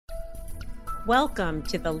Welcome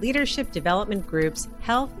to the Leadership Development Group's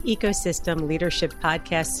Health Ecosystem Leadership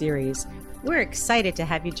Podcast series. We're excited to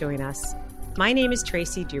have you join us. My name is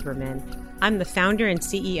Tracy Duberman. I'm the founder and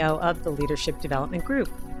CEO of the Leadership Development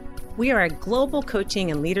Group. We are a global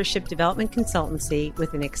coaching and leadership development consultancy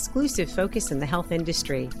with an exclusive focus in the health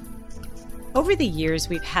industry. Over the years,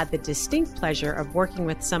 we've had the distinct pleasure of working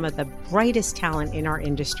with some of the brightest talent in our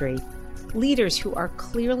industry, leaders who are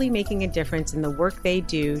clearly making a difference in the work they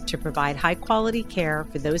do to provide high-quality care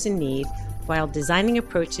for those in need while designing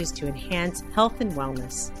approaches to enhance health and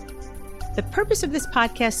wellness. The purpose of this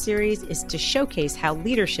podcast series is to showcase how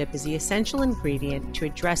leadership is the essential ingredient to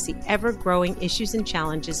address the ever-growing issues and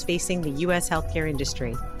challenges facing the U.S. healthcare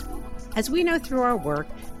industry. As we know through our work,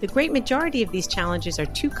 the great majority of these challenges are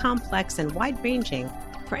too complex and wide-ranging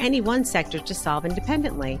for any one sector to solve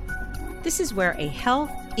independently. This is where a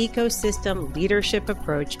health ecosystem leadership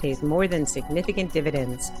approach pays more than significant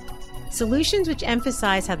dividends. Solutions which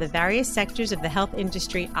emphasize how the various sectors of the health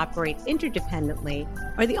industry operate interdependently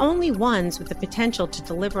are the only ones with the potential to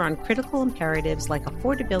deliver on critical imperatives like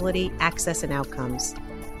affordability, access, and outcomes.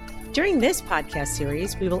 During this podcast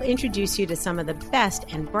series, we will introduce you to some of the best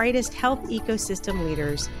and brightest health ecosystem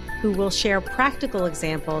leaders who will share practical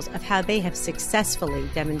examples of how they have successfully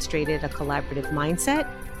demonstrated a collaborative mindset,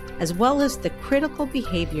 as well as the critical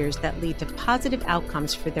behaviors that lead to positive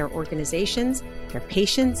outcomes for their organizations, their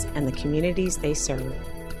patients, and the communities they serve.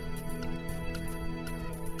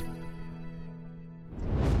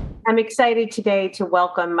 I'm excited today to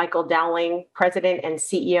welcome Michael Dowling, President and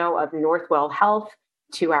CEO of Northwell Health,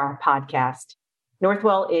 to our podcast.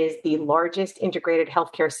 Northwell is the largest integrated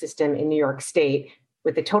healthcare system in New York State,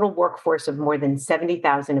 with a total workforce of more than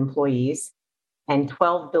 70,000 employees and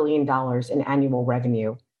 $12 billion in annual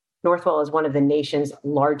revenue. Northwell is one of the nation's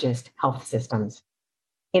largest health systems.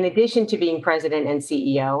 In addition to being president and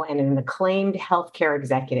CEO and an acclaimed healthcare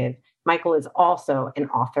executive, Michael is also an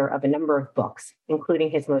author of a number of books,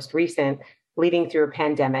 including his most recent, Leading Through a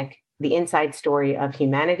Pandemic, The Inside Story of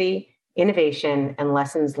Humanity, Innovation, and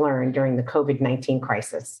Lessons Learned During the COVID-19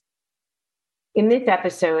 Crisis. In this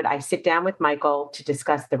episode, I sit down with Michael to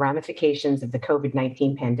discuss the ramifications of the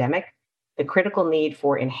COVID-19 pandemic, the critical need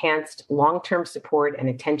for enhanced long-term support and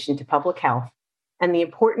attention to public health, and the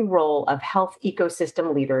important role of health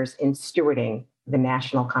ecosystem leaders in stewarding the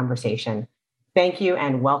national conversation. Thank you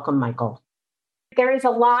and welcome, Michael. There is a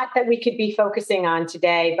lot that we could be focusing on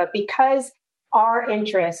today, but because our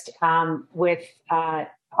interest with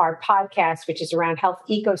our podcast, which is around health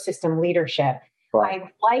ecosystem leadership, right,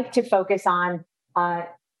 I'd like to focus on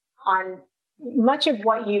much of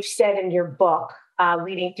what you've said in your book,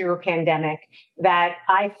 Leading Through a Pandemic, that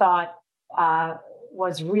I thought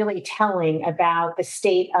was really telling about the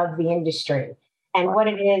state of the industry and what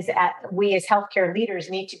it is we as healthcare leaders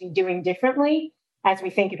need to be doing differently as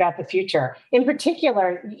we think about the future. In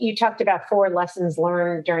particular, you talked about 4 lessons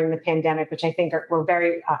learned during the pandemic, which I think were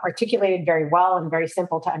very articulated very well and very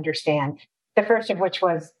simple to understand. The first of which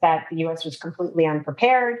was that the U.S. was completely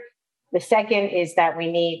unprepared. The second is that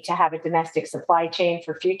we need to have a domestic supply chain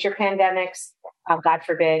for future pandemics. God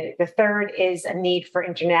forbid. The third is a need for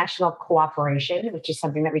international cooperation, which is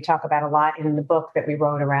something that we talk about a lot in the book that we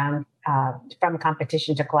wrote around From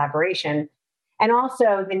Competition to Collaboration. And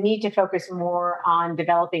also the need to focus more on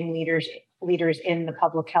developing leaders in the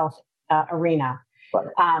public health arena.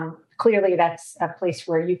 Right. Clearly, that's a place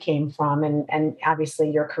where you came from, and obviously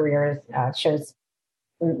your career shows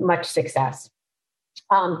much success.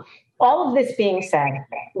 All of this being said,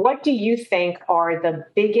 what do you think are the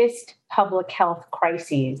biggest public health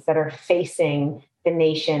crises that are facing the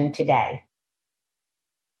nation today?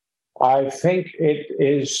 I think it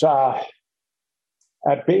is a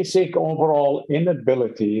basic overall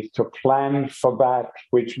inability to plan for that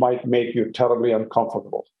which might make you terribly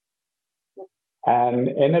uncomfortable, and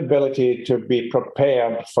inability to be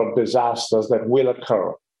prepared for disasters that will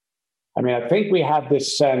occur. I mean, I think we have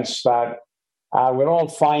this sense that we're all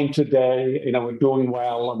fine today, we're doing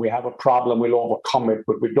well, and we have a problem, we'll overcome it,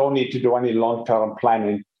 but we don't need to do any long-term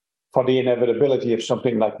planning for the inevitability of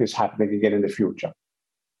something like this happening again in the future.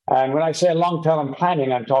 And when I say long-term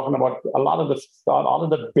planning, I'm talking about a lot of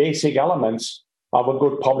the basic elements of a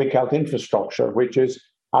good public health infrastructure, which is,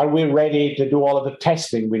 are we ready to do all of the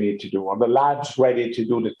testing we need to do? Are the labs ready to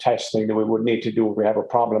do the testing that we would need to do if we have a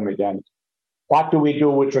problem again? What do we do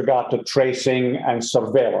with regard to tracing and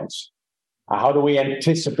surveillance? How do we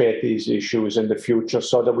anticipate these issues in the future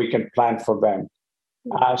so that we can plan for them?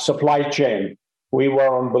 Supply chain, we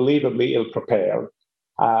were unbelievably ill-prepared.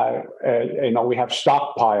 We have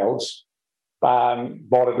stockpiles,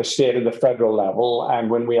 both at the state and the federal level. And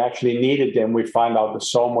when we actually needed them, we found out that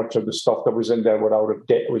so much of the stuff that was in there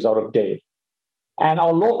was out of date. And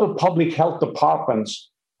our local public health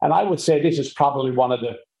departments, and I would say this is probably one of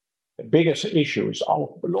the biggest issues, our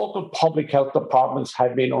local public health departments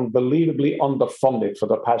have been unbelievably underfunded for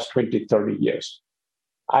the past 20, 30 years.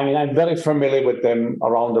 I mean, I'm very familiar with them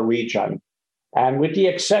around the region. And with the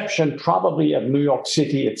exception probably of New York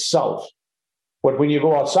City itself, but when you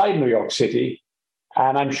go outside New York City,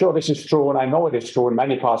 and I'm sure this is true, and I know it is true in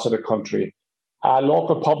many parts of the country,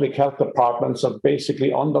 local public health departments are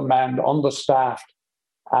basically undermanned, understaffed,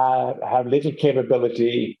 have little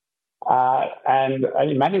capability, and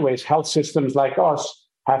in many ways, health systems like us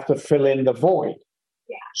have to fill in the void.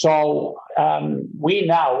 Yeah. So we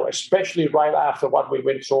now, especially right after what we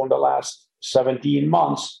went through in the last 17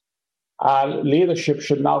 months, leadership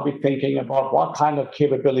should now be thinking about what kind of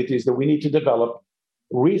capabilities that we need to develop,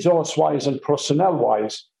 resource-wise and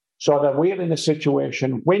personnel-wise, so that we're in a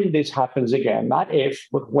situation when this happens again, not if,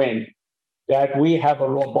 but when, that we have a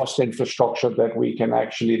robust infrastructure that we can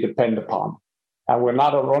actually depend upon. And we're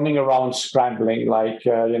not running around scrambling like,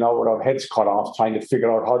 with our heads cut off, trying to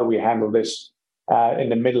figure out how do we handle this in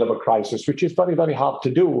the middle of a crisis, which is very, very hard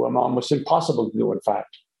to do, and almost impossible to do, in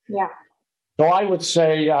fact. Yeah. So I would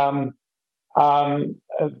say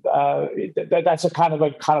that's a kind of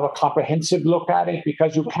a comprehensive look at it,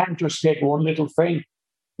 because you can't just take one little thing.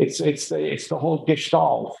 It's the whole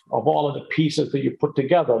gestalt of all of the pieces that you put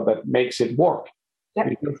together that makes it work. Yep.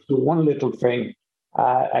 You just do one little thing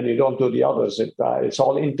and you don't do the others. It's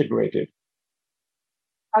all integrated.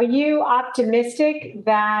 Are you optimistic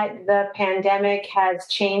that the pandemic has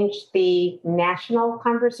changed the national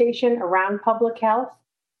conversation around public health?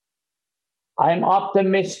 I'm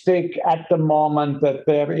optimistic at the moment that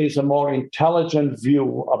there is a more intelligent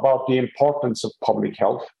view about the importance of public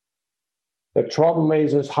health. The trouble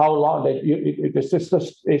is how long it's the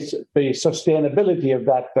sustainability of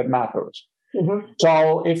that matters. Mm-hmm.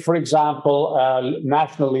 So if, for example,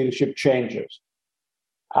 national leadership changes,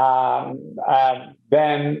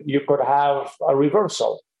 then you could have a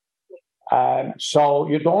reversal. So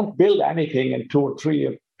you don't build anything in 2 or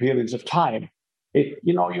 3 periods of time.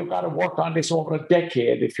 You've got to work on this over a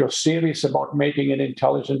decade if you're serious about making an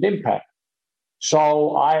intelligent impact.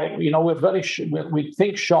 So we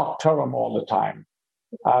think short term all the time.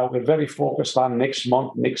 We're very focused on next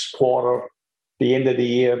month, next quarter, the end of the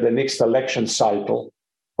year, the next election cycle.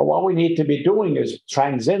 But what we need to be doing is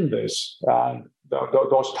transcend this,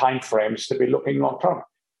 those timeframes, to be looking long term.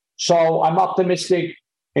 So I'm optimistic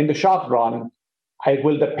in the short run. It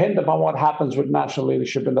will depend upon what happens with national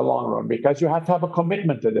leadership in the long run, because you have to have a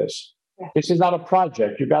commitment to this. Yeah. This is not a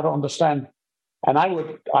project. You got to understand. And I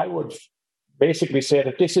would basically say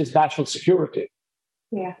that this is national security.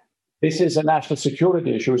 Yeah. This is a national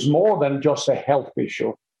security issue. It's more than just a health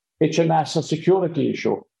issue. It's a national security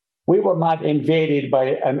issue. We were not invaded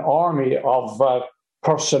by an army of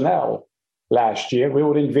personnel last year. We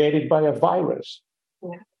were invaded by a virus.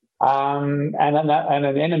 Yeah. And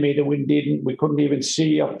an enemy that we couldn't even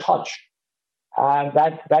see or touch. And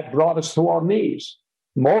that brought us to our knees,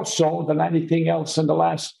 more so than anything else in the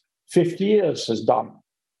last 50 years has done.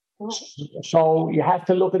 Oh. So you have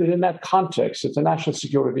to look at it in that context. It's a national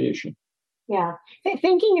security issue. Yeah.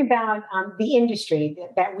 Thinking about the industry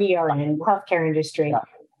that we are in, the healthcare industry, yeah.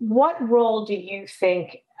 What role do you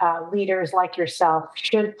think leaders like yourself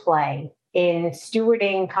should play in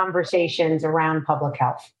stewarding conversations around public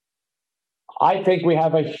health? I think we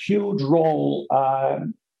have a huge role,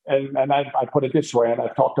 and I put it this way, and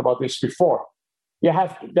I've talked about this before. There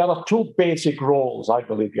are 2 basic roles I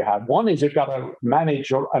believe you have. One is you've got to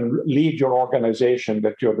manage and lead your organization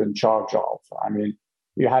that you're in charge of. I mean,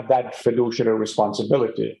 you have that fiduciary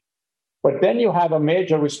responsibility. But then you have a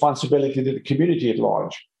major responsibility to the community at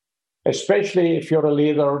large, especially if you're a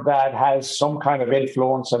leader that has some kind of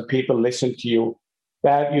influence and people listen to you,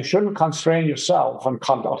 that you shouldn't constrain yourself and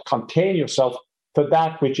contain yourself to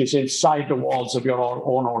that which is inside the walls of your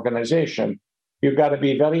own organization. You've got to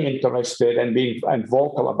be very interested and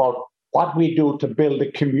vocal about what we do to build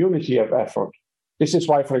a community of effort. This is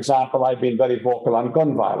why, for example, I've been very vocal on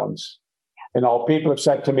gun violence. People have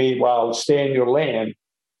said to me, well, stay in your lane.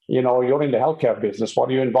 You're in the healthcare business. Why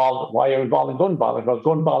are you involved in gun violence? Well,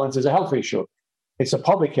 gun violence is a health issue. It's a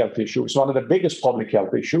public health issue. It's one of the biggest public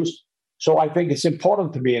health issues. So I think it's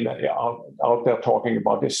important to be out there talking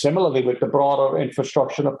about this. Similarly, with the broader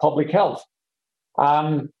infrastructure of public health.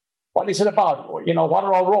 What is it about? What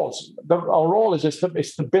are our roles? Our role is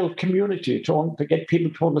to build community, to get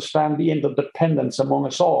people to understand the interdependence among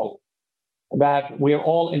us all. that we're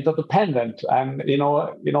all interdependent. And,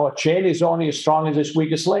 a chain is only as strong as its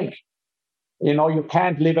weakest link. You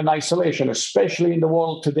can't live in isolation, especially in the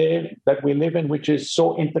world today that we live in, which is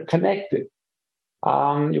so interconnected.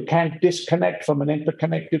 You can't disconnect from an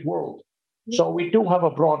interconnected world. So we do have a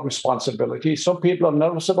broad responsibility. Some people are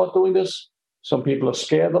nervous about doing this. Some people are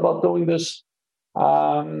scared about doing this.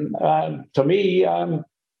 To me,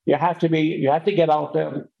 you have to get out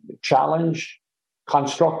there, challenge,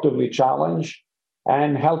 constructively challenge,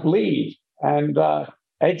 and help lead and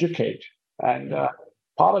educate. And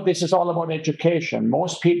part of this is all about education.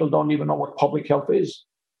 Most people don't even know what public health is.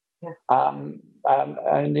 Yeah.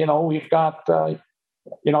 We've got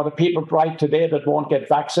the people right today that won't get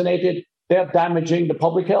vaccinated. They're damaging the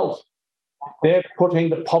public health. They're putting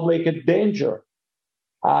the public at danger.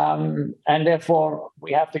 And therefore,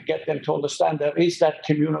 we have to get them to understand there is that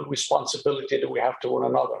communal responsibility that we have to one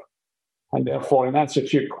another. And therefore, in answer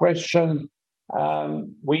to your question,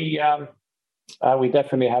 we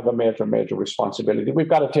definitely have a major, major responsibility. We've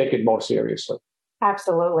got to take it more seriously.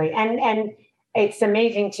 Absolutely. And it's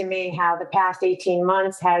amazing to me how the past 18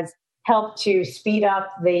 months has helped to speed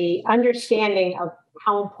up the understanding of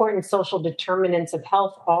how important social determinants of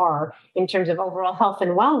health are in terms of overall health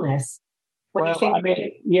and wellness. That's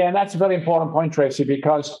a very important point, Tracy,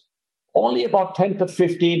 because only about 10 to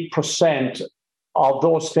 15% of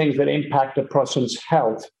those things that impact a person's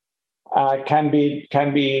health can be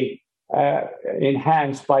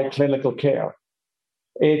enhanced by clinical care.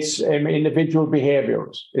 It's individual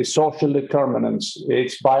behaviors, it's social determinants,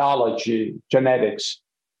 it's biology, genetics.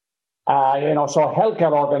 So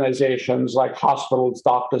healthcare organizations like hospitals,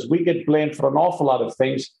 doctors, we get blamed for an awful lot of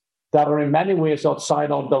things that are in many ways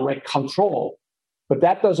outside our direct control. But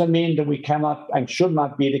that doesn't mean that we cannot and should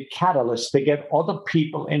not be the catalyst to get other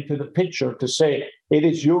people into the picture to say, it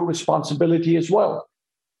is your responsibility as well.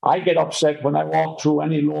 I get upset when I walk through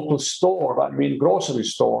any local store, grocery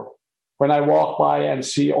store, when I walk by and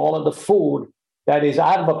see all of the food that is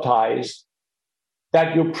advertised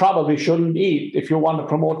that you probably shouldn't eat if you want to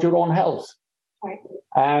promote your own health. Right.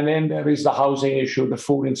 And then there is the housing issue, the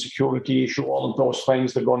food insecurity issue, all of those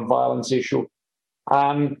things, the gun violence issue.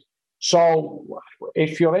 So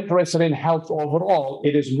if you're interested in health overall,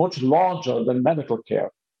 it is much larger than medical care.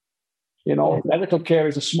 Medical care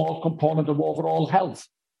is a small component of overall health.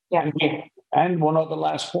 Yeah. And one other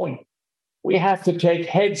last point. We have to take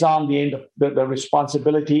heads on the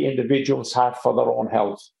responsibility individuals have for their own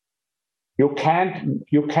health. You can't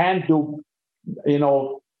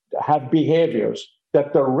have behaviors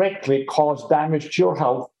that directly cause damage to your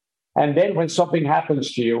health. And then when something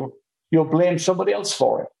happens to you, you blame somebody else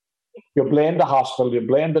for it. You blame the hospital, you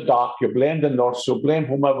blame the doc, you blame the nurse, you blame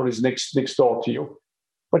whomever is next door to you.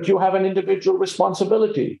 But you have an individual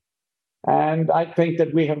responsibility. And I think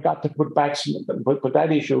that we have got to put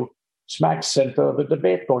that issue smack center of the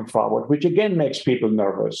debate going forward, which again makes people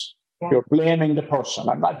nervous. Yeah. You're blaming the person.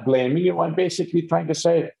 I'm not blaming you. I'm basically trying to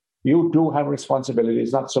say you do have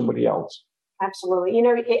responsibilities, not somebody else. Absolutely.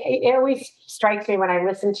 It always strikes me when I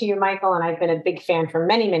listen to you, Michael, and I've been a big fan for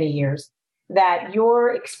many, many years, that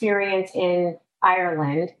your experience in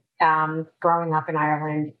Ireland, growing up in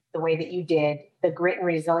Ireland, the way that you did, the grit and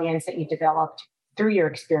resilience that you developed through your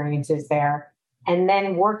experiences there, and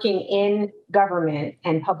then working in government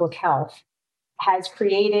and public health has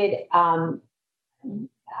created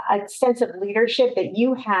a sense of leadership that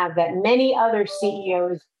you have that many other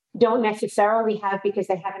CEOs don't necessarily have because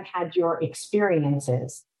they haven't had your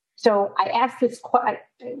experiences. So I ask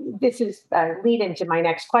this is a lead into my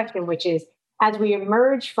next question, which is, as we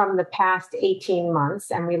emerge from the past 18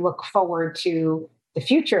 months and we look forward to the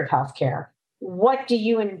future of healthcare, what do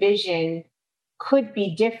you envision could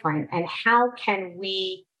be different, and how can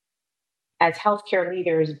we, as healthcare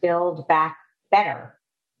leaders, build back better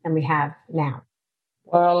than we have now?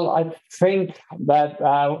 Well, I think that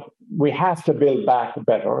we have to build back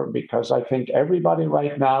better, because I think everybody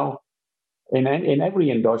right now in every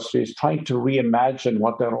industry is trying to reimagine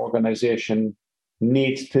what their organization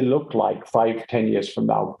needs to look like 5-10 years from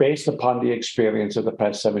now, based upon the experience of the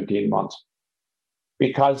past 17 months.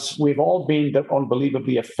 Because we've all been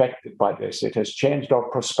unbelievably affected by this. It has changed our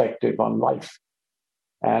perspective on life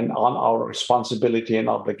and on our responsibility and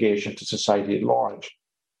obligation to society at large.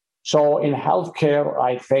 So in healthcare,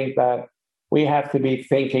 I think that we have to be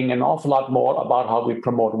thinking an awful lot more about how we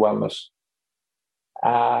promote wellness.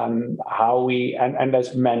 And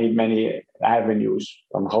there's many avenues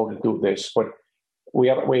on how to do this, but we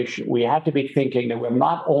have to be thinking that we're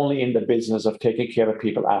not only in the business of taking care of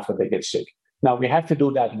people after they get sick. Now, we have to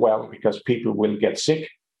do that well, because people will get sick,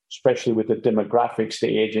 especially with the demographics,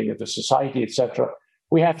 the aging of the society, etc.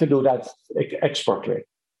 We have to do that expertly.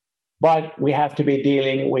 But we have to be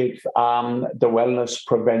dealing with the wellness,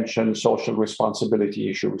 prevention, social responsibility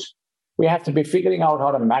issues. We have to be figuring out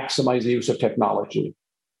how to maximize the use of technology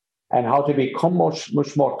and how to become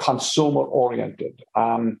much more consumer-oriented.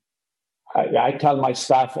 I tell my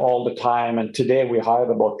staff all the time, and today we hired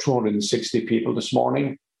about 260 people this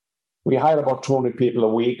morning. We hire about 200 people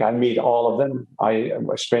a week. I meet all of them. I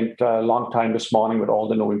spent a long time this morning with all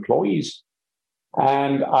the new employees.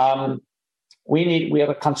 And we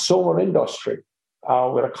are a consumer industry.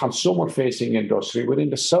 We're a consumer-facing industry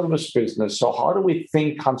within the service business. So how do we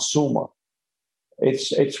think consumer?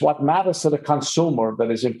 It's what matters to the consumer that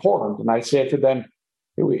is important. And I say to them,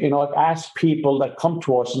 ask people that come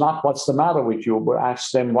to us, not what's the matter with you, but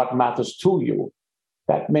ask them what matters to you.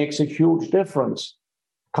 That makes a huge difference.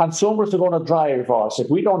 Consumers are going to drive us. If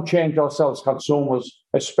we don't change ourselves, consumers,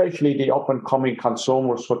 especially the up-and-coming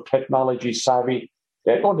consumers who are technology savvy,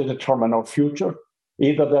 they're going to determine our future.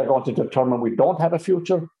 Either they're going to determine we don't have a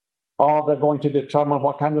future, or they're going to determine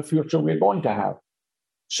what kind of future we're going to have.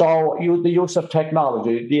 So the use of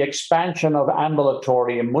technology, the expansion of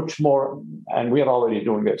ambulatory and much more, and we're already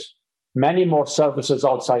doing this, many more services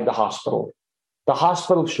outside the hospital. The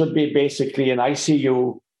hospital should be basically an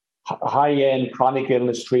ICU, high-end chronic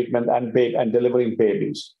illness treatment and delivering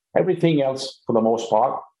babies. Everything else, for the most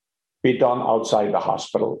part, be done outside the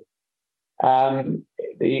hospital.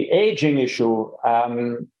 The aging issue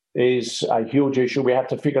is a huge issue. We have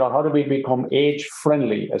to figure out how do we become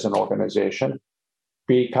age-friendly as an organization,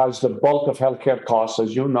 because the bulk of healthcare costs,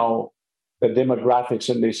 as you know, the demographics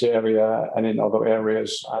in this area and in other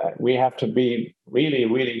areas, we have to be really,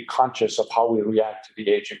 really conscious of how we react to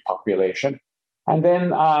the aging population. And then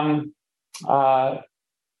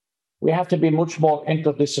we have to be much more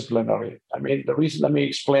interdisciplinary. Let me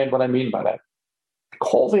explain what I mean by that.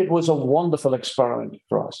 COVID was a wonderful experiment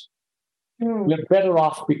for us. We're better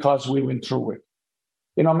off because we went through it.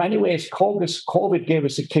 In many ways, COVID gave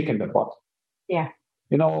us a kick in the butt. Yeah.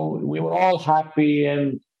 We were all happy,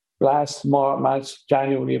 and last March,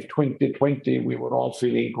 January of 2020, we were all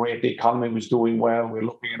feeling great. The economy was doing well. We're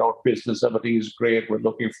looking at our business. Everything is great. We're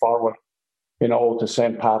looking forward, to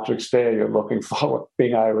St. Patrick's Day. You're looking forward,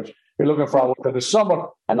 being Irish, you're looking forward to the summer.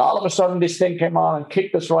 And all of a sudden, this thing came on and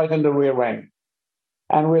kicked us right in the rear end.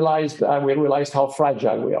 And we realized how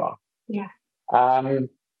fragile we are. Yeah.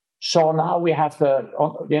 So now we have to,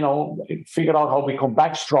 figure out how we come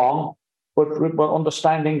back strong, but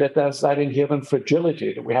understanding that there's that inherent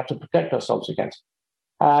fragility that we have to protect ourselves against.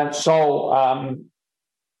 And so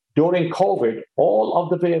during COVID, all of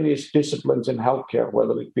the various disciplines in healthcare,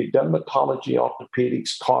 whether it be dermatology,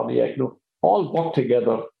 orthopedics, cardiac, all work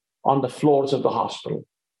together on the floors of the hospital.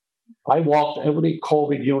 I walked every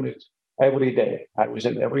COVID unit every day. I was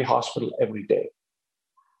in every hospital every day.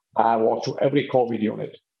 I walked through every COVID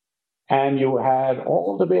unit. And you had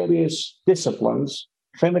all the various disciplines,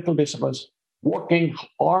 clinical disciplines, working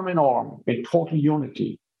arm in arm in total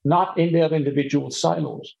unity, not in their individual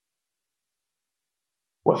silos.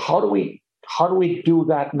 Well, how do we do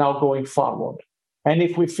that now going forward? And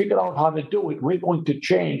if we figure out how to do it, we're going to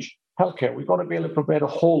change healthcare. We're going to be able to provide a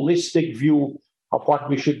holistic view of what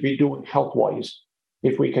we should be doing health-wise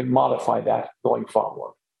if we can modify that going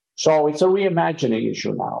forward. So it's a reimagining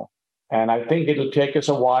issue now. And I think it'll take us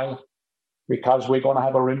a while because we're going to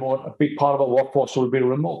have a big part of our workforce will be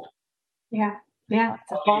remote. Yeah,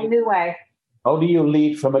 it's a whole new way. How do you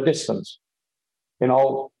lead from a distance?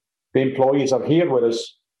 The employees are here with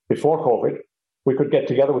us before COVID. We could get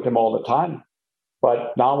together with them all the time.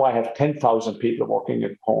 But now I have 10,000 people working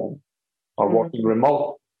at home or working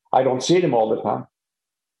remote. I don't see them all the time.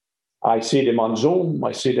 I see them on Zoom.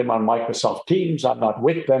 I see them on Microsoft Teams. I'm not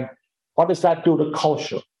with them. What does that do to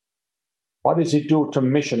culture? What does it do to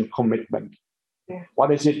mission commitment? Yeah. What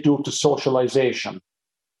does it do to socialization?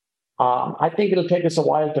 I think it'll take us a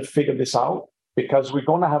while to figure this out because we're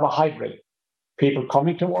going to have a hybrid. People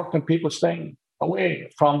coming to work and people staying away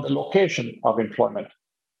from the location of employment.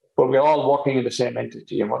 But we're all working in the same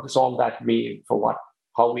entity. And what does all that mean for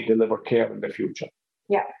how we deliver care in the future?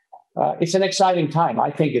 Yeah. It's an exciting time. I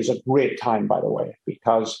think it's a great time, by the way,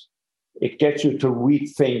 because it gets you to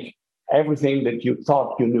rethink everything that you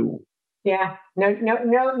thought you knew. Yeah,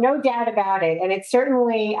 no doubt about it. And it's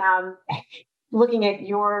certainly looking at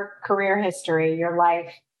your career history, your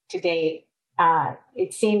life to date,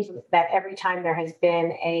 it seems that every time there has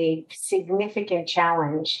been a significant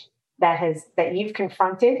challenge that you've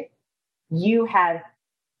confronted, you have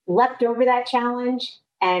leapt over that challenge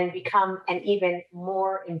and become an even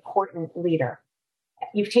more important leader.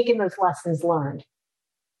 You've taken those lessons learned.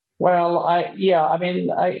 Well,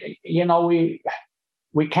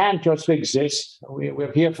 we can't just exist.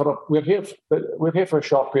 We're here for a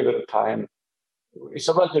short period of time. It's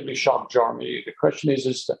a relatively short journey. The question is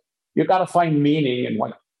that you've got to find meaning in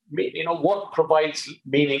what provides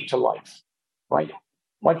meaning to life, right?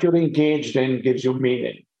 What you're engaged in gives you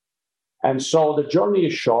meaning. And so the journey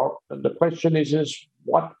is short. And the question is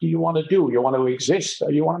what do you want to do? You want to exist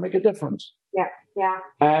or you want to make a difference? Yeah.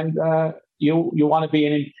 And you want to be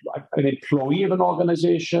an employee of an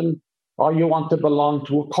organization, or you want to belong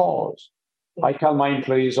to a cause. Yeah. I tell my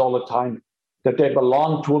employees all the time that they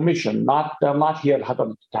belong to a mission. They're not here to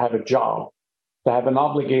have a job. They have an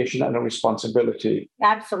obligation and a responsibility.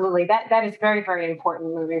 Absolutely. That is very, very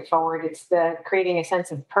important moving forward. It's creating a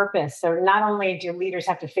sense of purpose. So not only do leaders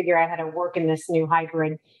have to figure out how to work in this new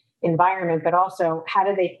hybrid environment, but also how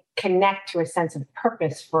do they connect to a sense of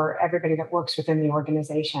purpose for everybody that works within the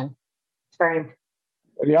organization. It's very important.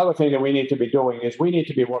 The other thing that we need to be doing is we need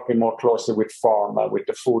to be working more closely with pharma, with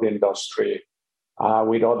the food industry,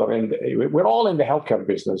 we're all in the healthcare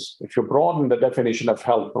business. If you broaden the definition of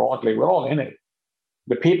health broadly, we're all in it.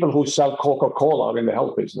 The people who sell Coca-Cola are in the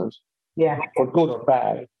health business, for good or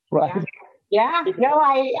bad, right? Yeah. No,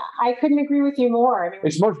 I couldn't agree with you more. I mean,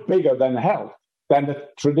 it's much bigger than health, than the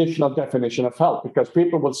traditional definition of health, because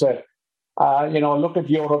people will say, look at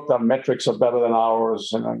Europe, their metrics are better than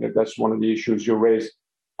ours, and that's one of the issues you raised.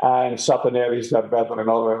 And in certain areas they're better, in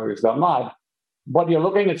other areas they're not. But you're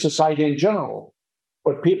looking at society in general.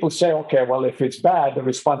 But people say, okay, well, if it's bad, the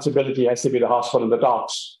responsibility has to be the hospital and the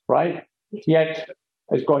docs, right? Yet,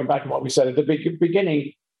 as going back to what we said at the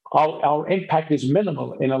beginning, our impact is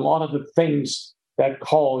minimal in a lot of the things that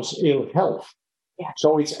cause ill health. Yeah.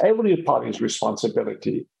 So it's everybody's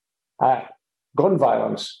responsibility. Gun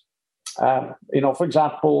violence, for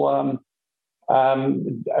example,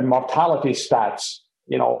 mortality stats,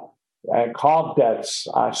 car deaths,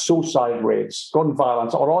 suicide rates, gun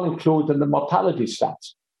violence are all included in the mortality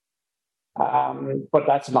stats. But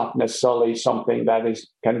that's not necessarily something that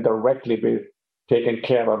can directly be taken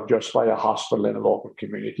care of just by a hospital in a local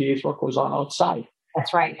community. It's what goes on outside.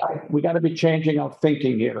 That's right. We got to be changing our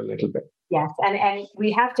thinking here a little bit. Yes, and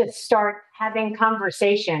we have to start having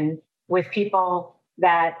conversation with people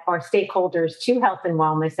that are stakeholders to health and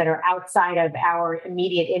wellness that are outside of our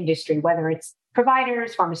immediate industry, whether it's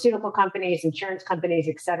providers, pharmaceutical companies, insurance companies,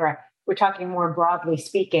 et cetera. We're talking more broadly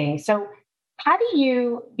speaking. So how do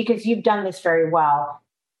you, because you've done this very well,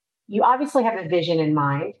 you obviously have a vision in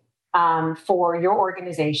mind for your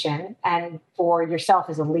organization and for yourself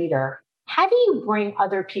as a leader. How do you bring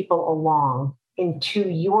other people along into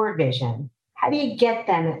your vision? How do you get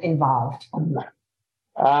them involved?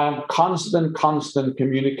 Constant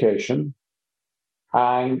communication.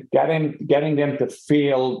 And getting them to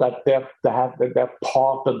feel that they're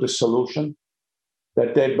part of the solution,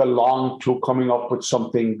 that they belong to coming up with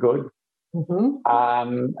something good, and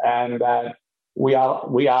that we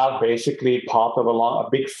are basically part of a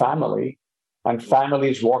big family, and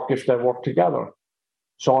families work if they work together.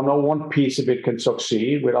 So no one piece of it can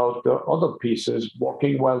succeed without the other pieces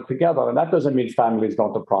working well together, and that doesn't mean families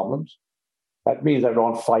don't have problems. That means they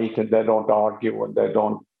don't fight and they don't argue and they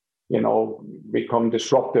don't become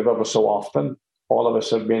disruptive ever so often. All of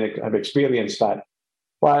us have experienced that.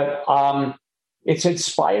 But it's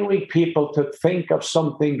inspiring people to think of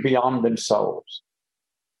something beyond themselves.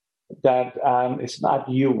 That it's not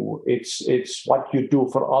you, it's what you do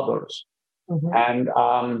for others. And,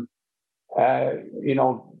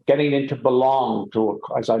 getting into belong to,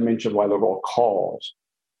 as I mentioned a while ago, a cause.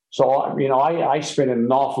 So, I spend an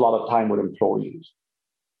awful lot of time with employees.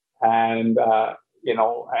 And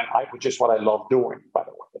which is what I love doing, by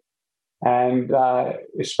the way. And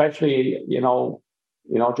especially,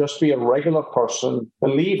 just be a regular person,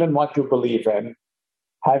 believe in what you believe in,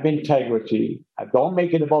 have integrity, and don't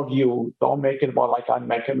make it about you. Don't make it about like I'm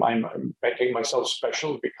making myself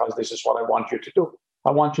special because this is what I want you to do.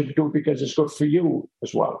 I want you to do it because it's good for you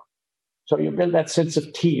as well. So you build that sense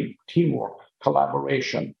of teamwork,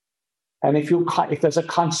 collaboration. And if there's a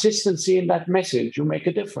consistency in that message, you make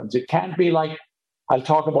a difference. It can't be like, I'll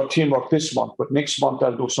talk about teamwork this month, but next month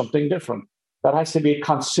I'll do something different. There has to be a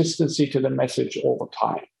consistency to the message over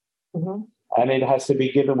time. And it has to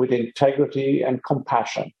be given with integrity and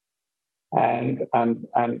compassion. And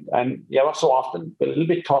ever so often, a little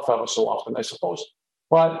bit tough ever so often, I suppose.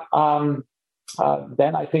 But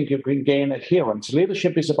then I think you can gain adherence.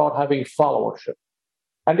 Leadership is about having followership.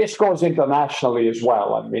 And this goes internationally as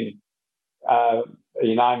well. I mean,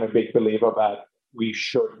 I'm a big believer that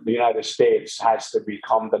the United States has to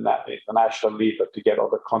become the national leader to get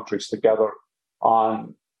other countries together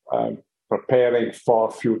on preparing for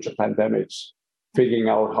future pandemics, figuring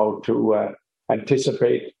out how to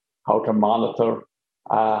anticipate, how to monitor,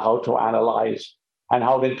 how to analyze, and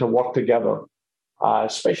how then to work together,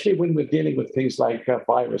 especially when we're dealing with things like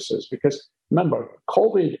viruses. Because remember,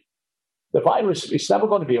 COVID, the virus is never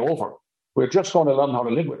going to be over. We're just going to learn how to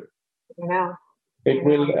live with it. Yeah.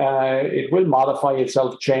 It will modify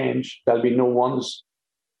itself, change. There'll be new ones.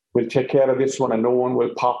 We'll take care of this one, and no one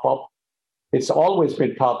will pop up. It's always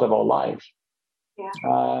been part of our life.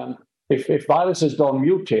 Yeah. If viruses don't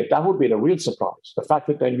mutate, that would be the real surprise. The fact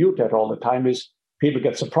that they mutate all the time is people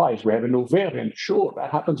get surprised. We have a new variant. Sure,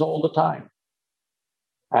 that happens all the time.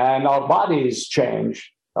 And our bodies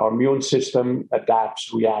change. Our immune system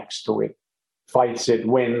adapts, reacts to it, fights it,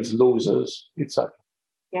 wins, loses. It's an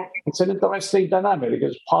interesting dynamic.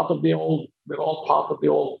 It's part of the old. We're all part of the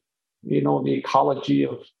old. The ecology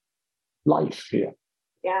of life here.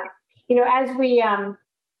 Yeah.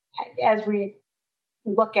 As we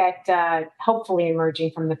look at hopefully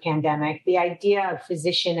emerging from the pandemic, the idea of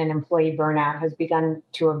physician and employee burnout has begun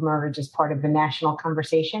to emerge as part of the national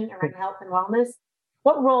conversation around health and wellness.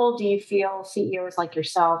 What role do you feel CEOs like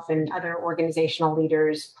yourself and other organizational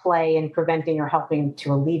leaders play in preventing or helping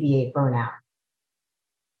to alleviate burnout?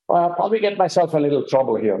 Well, I'll probably get myself in a little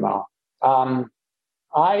trouble here now.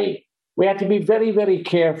 We have to be very, very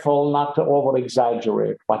careful not to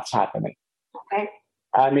over-exaggerate what's happening. Okay.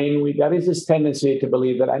 I mean, there is this tendency to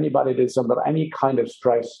believe that anybody that's under any kind of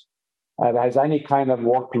stress, that has any kind of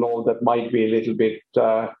workload that might be a little bit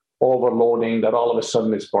overloading, that all of a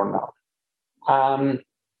sudden is burnout.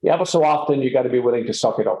 Ever so often, you got to be willing to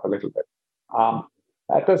suck it up a little bit.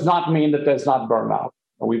 That does not mean that there's not burnout.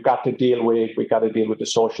 We've got to deal with the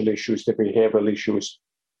social issues, the behavioral issues,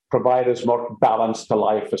 provide as much balance to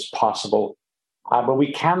life as possible. But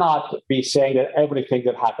we cannot be saying that everything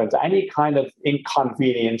that happens, any kind of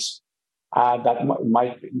inconvenience that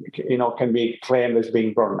might, can be claimed as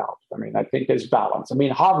being burnout. I mean, I think there's balance. I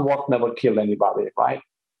mean, hard work never killed anybody, right?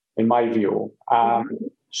 In my view.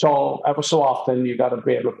 So ever so often, you got to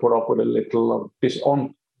be able to put up with a little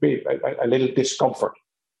discomfort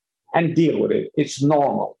and deal with it. It's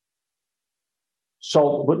normal.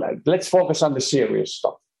 So let's focus on the serious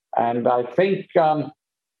stuff. And I think in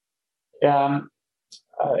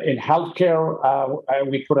healthcare,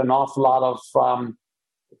 we put an awful lot of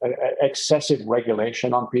excessive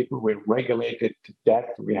regulation on people. We're regulated to death.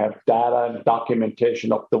 We have data and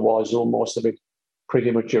documentation up the wazoo, most of it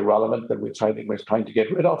pretty much irrelevant, that we're trying to get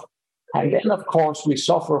rid of. And then, of course, we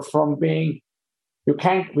suffer from being, with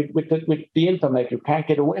the internet, you can't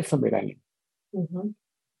get away from it anymore. Mm-hmm.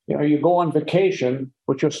 You go on vacation,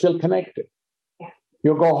 but you're still connected. Yeah.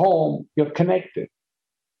 You go home, you're connected.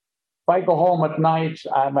 If I go home at night,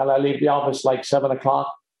 I leave the office like 7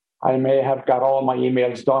 o'clock, I may have got all my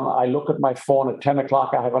emails done. I look at my phone at 10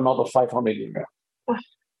 o'clock, I have another 500 emails.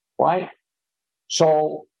 Right?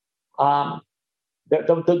 So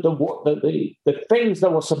the things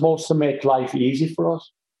that were supposed to make life easy for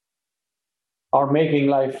us are making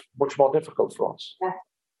life much more difficult for us. Yeah,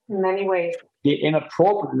 in many ways. The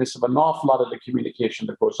inappropriateness of an awful lot of the communication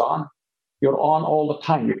that goes on, you're on all the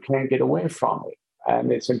time. You can't get away from it.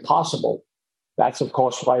 And it's impossible. That's, of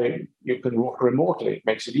course, why you can work remotely. It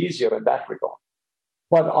makes it easier in that regard.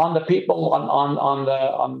 But on the people, on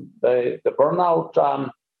the burnout,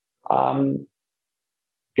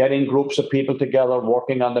 getting groups of people together,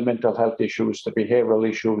 working on the mental health issues, the behavioral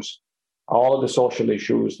issues, all of the social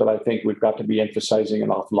issues that I think we've got to be emphasizing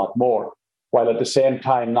an awful lot more, while at the same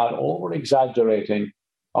time not over-exaggerating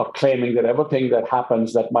or claiming that everything that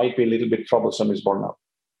happens that might be a little bit troublesome is burnout.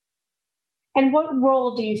 And what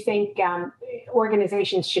role do you think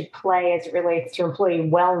organizations should play as it relates to employee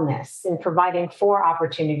wellness in providing for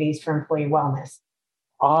opportunities for employee wellness?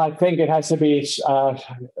 I think it has to be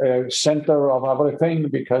center of everything,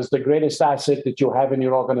 because the greatest asset that you have in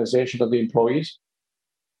your organization are the employees.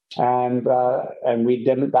 And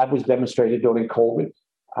that was demonstrated during COVID.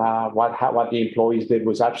 What the employees did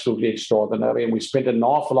was absolutely extraordinary. And we spent an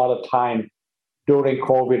awful lot of time during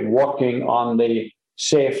COVID working on the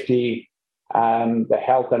safety and the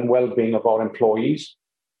health and well-being of our employees.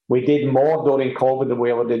 We did more during COVID than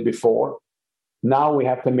we ever did before. Now we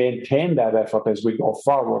have to maintain that effort as we go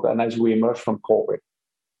forward and as we emerge from COVID.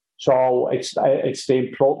 So it's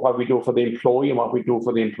what we do for the employee and what we do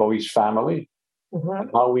for the employee's family, and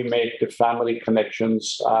how we make the family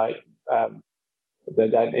connections, how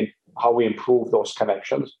we improve those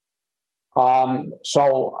connections. For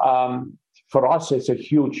us, it's a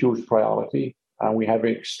huge, huge priority. And we have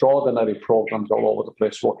extraordinary programs all over the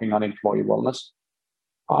place working on employee wellness.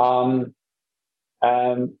 And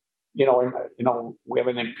we have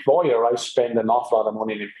an employer. I spend an awful lot of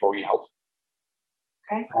money in employee health.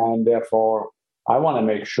 Okay. And therefore, I want to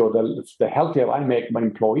make sure that the healthier I make my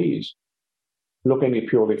employees, looking at it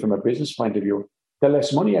purely from a business point of view, the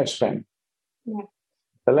less money I spend. Yeah.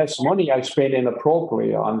 The less money I spend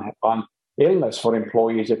inappropriately on illness for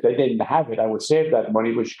employees. If they didn't have it, I would save that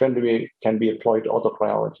money, which can be employed to other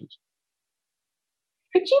priorities.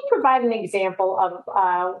 Could you provide an example of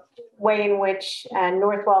a way in which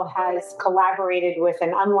Northwell has collaborated with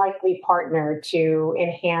an unlikely partner to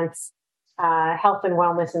enhance health and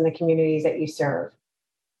wellness in the communities that you serve?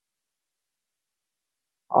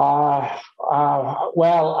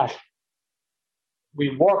 We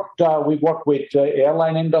work with the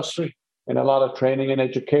airline industry in a lot of training and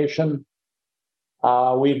education.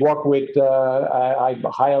 We work with I've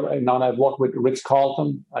worked with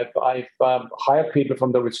Ritz-Carlton. I've hired people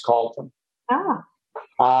from the Ritz-Carlton.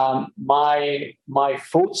 My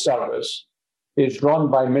food service is run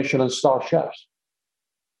by Michelin star chefs.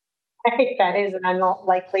 I think that is an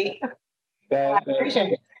unlikely.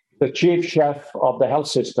 The chief chef of the health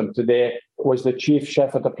system today was the chief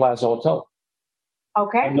chef at the Plaza Hotel.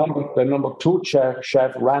 Okay. The number two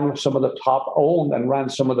chef ran some of the top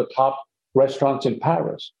restaurants in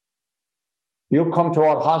Paris. You come to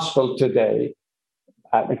our hospital today.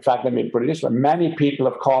 In fact, let me put it this way: many people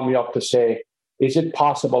have called me up to say, "Is it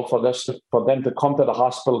possible for them to come to the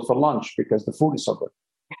hospital for lunch because the food is so good?"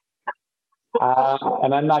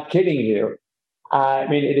 And I'm not kidding here. I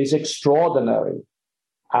mean, it is extraordinary.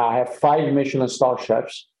 I have 5 Michelin star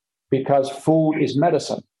chefs because food is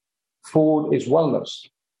medicine. Food is wellness.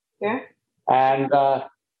 Yeah. And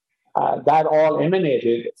that all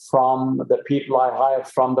emanated from the people I hired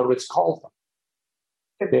from the Ritz-Carlton.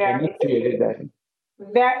 They initiated that.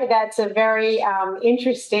 That's a very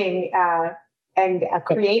interesting and a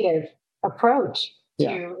creative approach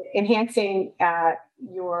to enhancing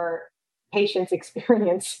your patient's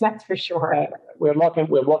experience. That's for sure. We're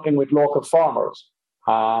working with local farmers.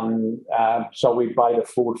 So we buy the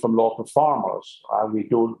food from local farmers. We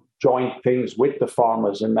do joint things with the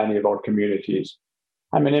farmers in many of our communities.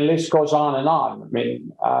 I mean, the list goes on and on. I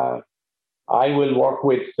mean, I will work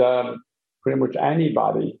with pretty much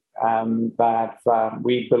anybody that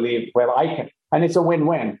we believe where I can. And it's a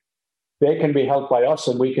win-win. They can be helped by us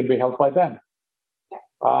and we can be helped by them.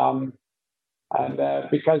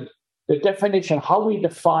 Because the definition, how we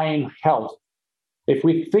define health, if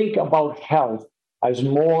we think about health as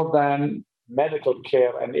more than medical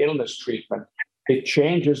care and illness treatment, it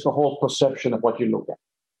changes the whole perception of what you look at.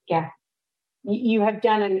 Yeah. You have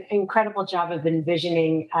done an incredible job of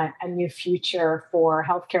envisioning a new future for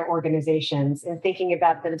healthcare organizations and thinking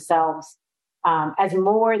about themselves as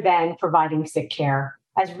more than providing sick care,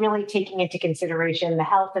 as really taking into consideration the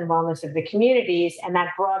health and wellness of the communities. And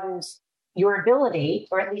that broadens your ability,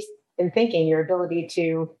 or at least in thinking, your ability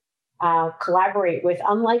to collaborate with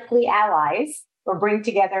unlikely allies or bring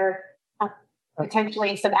together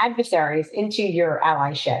potentially some adversaries into your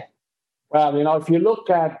allyship. Well, if you look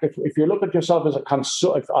at yourself as a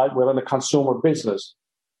consumer, we're in a consumer business,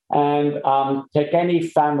 and take any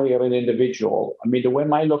family or an individual. I mean, the way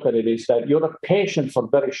I look at it is that you're a patient for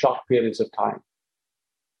very short periods of time,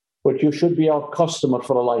 but you should be our customer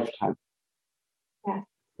for a lifetime. Yeah.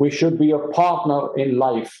 We should be your partner in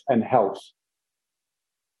life and health,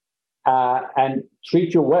 and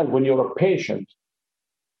treat you well when you're a patient.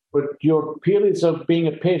 But your periods of being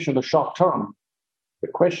a patient are short term. The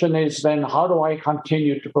question is then, how do I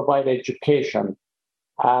continue to provide education,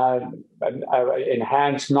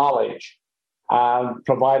 enhance knowledge,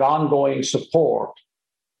 provide ongoing support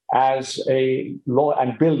and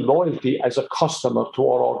build loyalty as a customer to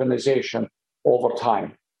our organization over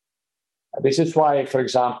time? This is why, for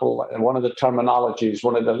example, one of the terminologies,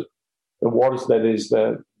 one of the words that is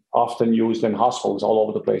often used in hospitals all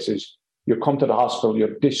over the place is, you come to the hospital,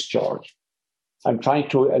 you're discharged. I'm trying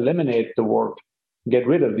to eliminate the word, get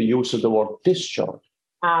rid of the use of the word discharge,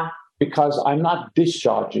 because I'm not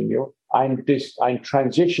discharging you. I'm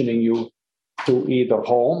transitioning you to either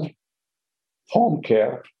home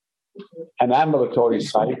care, an ambulatory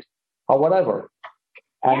site, or whatever.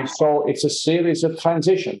 And so it's a series of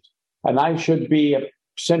transitions. And I should be a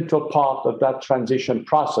central part of that transition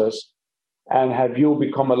process and have you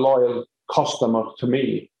become a loyal customer to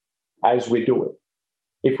me as we do it.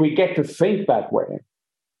 If we get to think that way,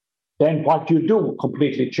 then what you do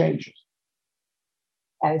completely changes.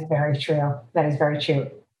 That is very true. That is very true.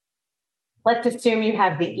 Let's assume you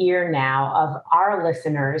have the ear now of our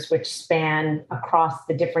listeners, which span across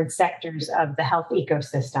the different sectors of the health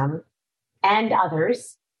ecosystem and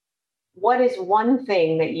others. What is one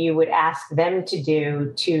thing that you would ask them to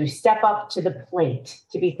do to step up to the plate,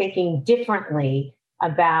 to be thinking differently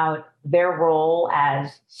about their role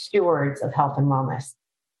as stewards of health and wellness?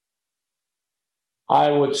 I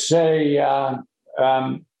would say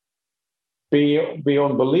be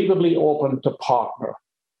unbelievably open to partner,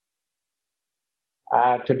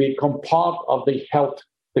 to become part of the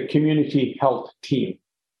community health team.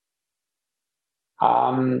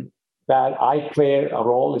 That I play a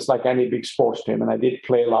role. It's like any big sports team, and I did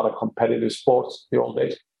play a lot of competitive sports the old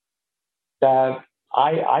days. That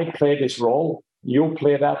I play this role, you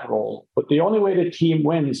play that role, but the only way the team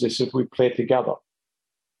wins is if we play together.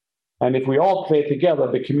 And if we all play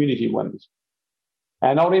together, the community wins.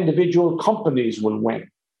 And our individual companies will win.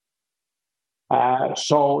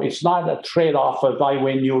 So it's not a trade-off of I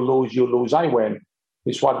win, you lose, I win.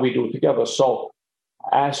 It's what we do together. So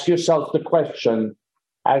ask yourself the question,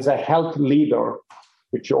 as a health leader,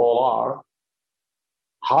 which you all are,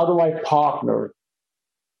 how do I partner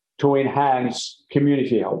to enhance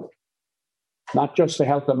community health? Not just the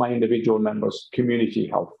health of my individual members, community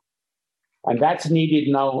health. And that's needed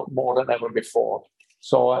now more than ever before.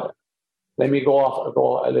 So let me go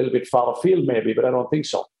a little bit far afield maybe, but I don't think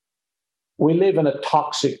so. We live in a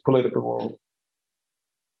toxic political world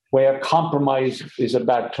where compromise is a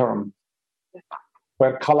bad term,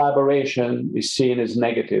 where collaboration is seen as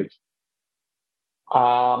negative,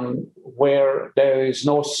 where there is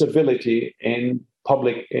no civility in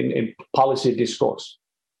policy discourse.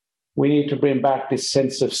 We need to bring back this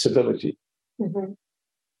sense of civility. Mm-hmm.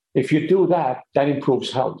 If you do that, that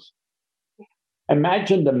improves health.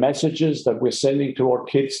 Imagine the messages that we're sending to our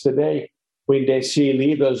kids today when they see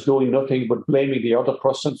leaders doing nothing but blaming the other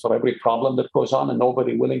person for every problem that goes on and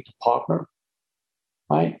nobody willing to partner,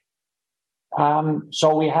 right?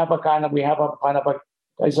 So we have a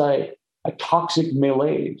toxic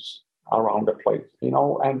malaise around the place,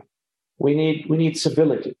 and we need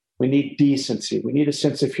civility, we need decency, we need a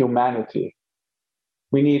sense of humanity,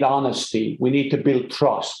 we need honesty, we need to build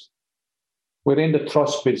trust. We're in the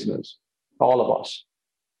trust business, all of us.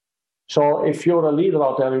 So if you're a leader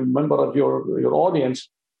out there, a member of your audience,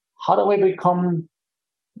 how do I become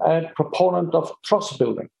a proponent of trust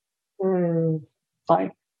building?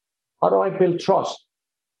 Right? How do I build trust?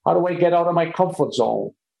 How do I get out of my comfort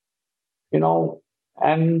zone?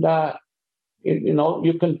 And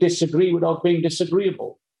you can disagree without being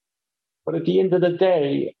disagreeable. But at the end of the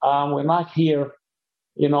day, we're not here,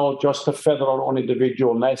 just to feather our own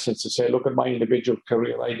individualness and to say, look at my individual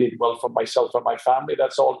career. I did well for myself and my family.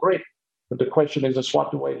 That's all great. But the question is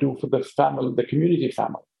what do I do for the family, the community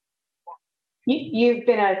family? You've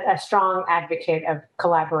been a strong advocate of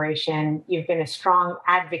collaboration. You've been a strong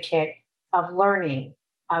advocate of learning,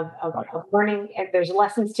 of learning. There's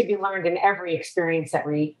lessons to be learned in every experience that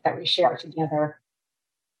we share together.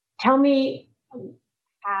 Tell me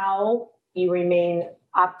how you remain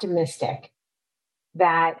optimistic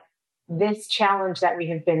that this challenge that we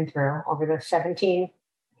have been through over the 17,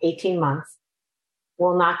 18 months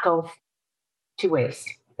will not go to waste,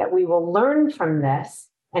 that we will learn from this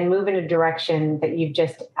and move in a direction that you've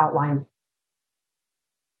just outlined.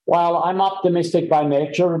 Well, I'm optimistic by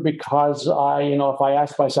nature because if I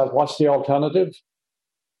ask myself, what's the alternative?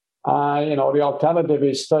 The alternative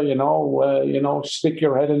is to, stick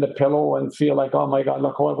your head in the pillow and feel like, oh my God,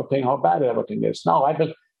 look how bad everything is. No,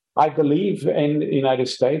 I believe in the United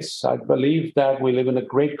States. I believe that we live in a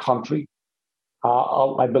great country.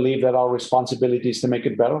 I believe that our responsibility is to make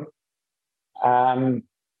it better.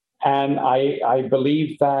 And I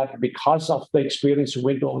believe that because of the experience we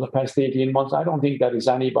went through over the past 18 months, I don't think there is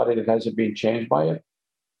anybody that hasn't been changed by it.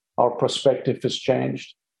 Our perspective has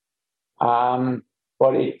changed.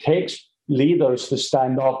 But it takes leaders to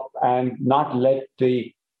stand up and not let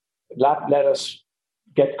us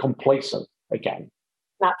get complacent again.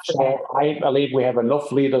 So I believe we have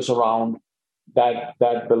enough leaders around that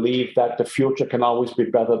believe that the future can always be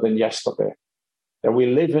better than yesterday. That we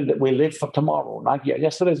live for tomorrow. Not yet.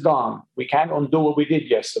 Yesterday's gone. We can't undo what we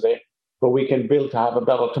did yesterday, but we can build to have a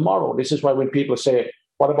better tomorrow. This is why when people say,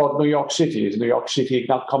 "What about New York City? Is New York City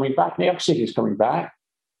not coming back?" New York City is coming back.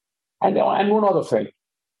 And one other thing,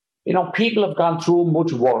 people have gone through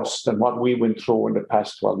much worse than what we went through in the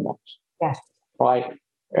past 12 months. Yes. Right.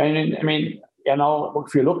 And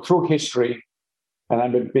if you look through history, and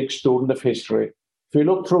I'm a big student of history, if you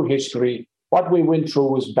look through history, what we went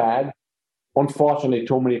through was bad. Unfortunately,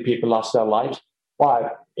 too many people lost their lives,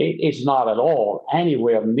 but it is not at all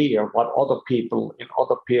anywhere near what other people in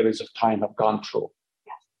other periods of time have gone through.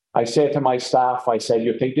 Yes. I say to my staff,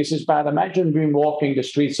 you think this is bad? Imagine being walking the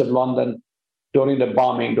streets of London during the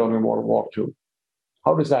bombing during World War II.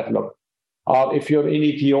 How does that look? If you're in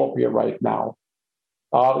Ethiopia right now,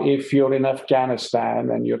 or if you're in Afghanistan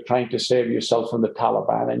and you're trying to save yourself from the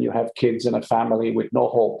Taliban and you have kids and a family with no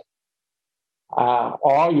hope,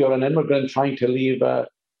 or you're an immigrant trying to leave a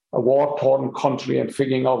war-torn country and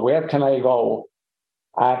figuring out where can I go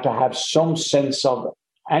to have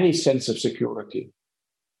any sense of security.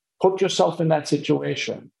 Put yourself in that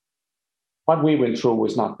situation. What we went through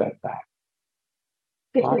was not that bad.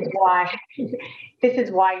 This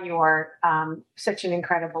is why you're such an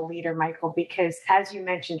incredible leader, Michael, because as you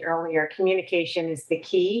mentioned earlier, communication is the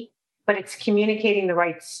key, but it's communicating the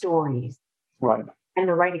right stories, right, and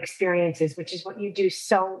the right experiences, which is what you do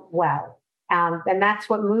so well. And that's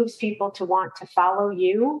what moves people to want to follow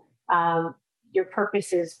you. Your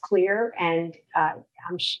purpose is clear, and I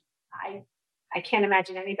can't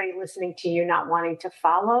imagine anybody listening to you not wanting to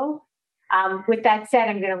follow. With that said,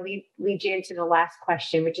 I'm going to lead you into the last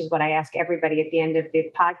question, which is what I ask everybody at the end of the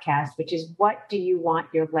podcast, which is, what do you want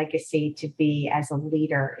your legacy to be as a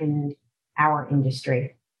leader in our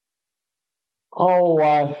industry?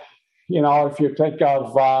 If you think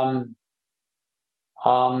of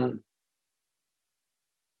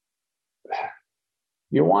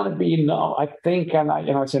you want to be known, I think, and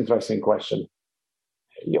it's an interesting question.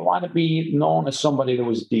 You want to be known as somebody that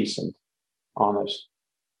was decent, honest,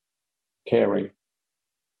 caring,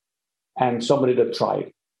 and somebody that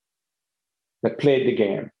tried, that played the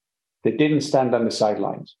game, that didn't stand on the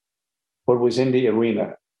sidelines, but was in the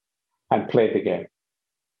arena and played the game.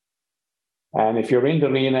 And if you're in the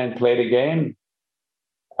arena and play the game,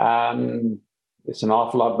 it's an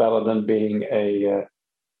awful lot better than being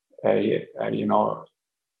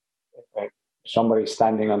somebody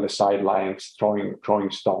standing on the sidelines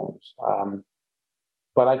throwing stones.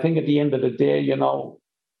 But I think at the end of the day,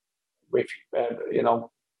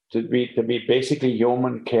 to be basically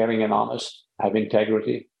human, caring, and honest, have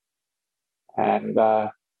integrity, and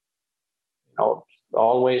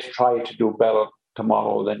always try to do better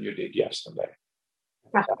tomorrow than you did yesterday.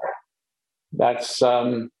 That's it's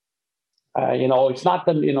not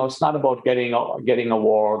that it's not about getting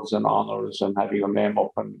awards and honors and having your name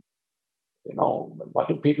up, and what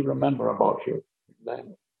do people remember about you? They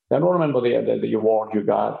don't remember the award you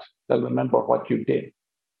got. They'll remember what you did,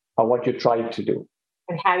 or what you tried to do,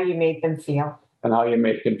 and how you made them feel. You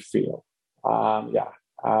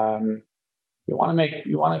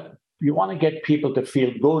want to get people to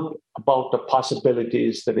feel good about the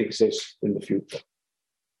possibilities that exist in the future.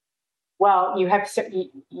 Well, you have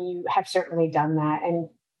certainly done that, and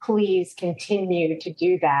please continue to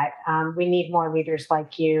do that. We need more leaders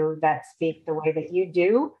like you that speak the way that you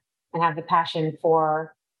do and have the passion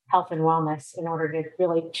for health and wellness in order to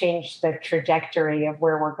really change the trajectory of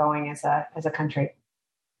where we're going as a country.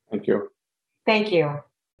 Thank you. Thank you.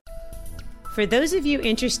 For those of you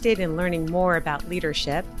interested in learning more about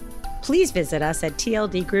leadership, please visit us at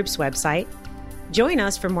TLD Group's website. Join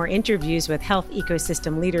us for more interviews with health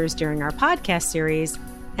ecosystem leaders during our podcast series.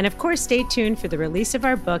 And of course, stay tuned for the release of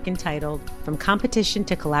our book entitled From Competition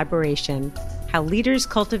to Collaboration: How Leaders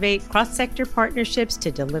Cultivate Cross-Sector Partnerships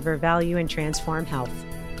to Deliver Value and Transform Health.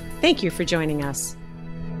 Thank you for joining us.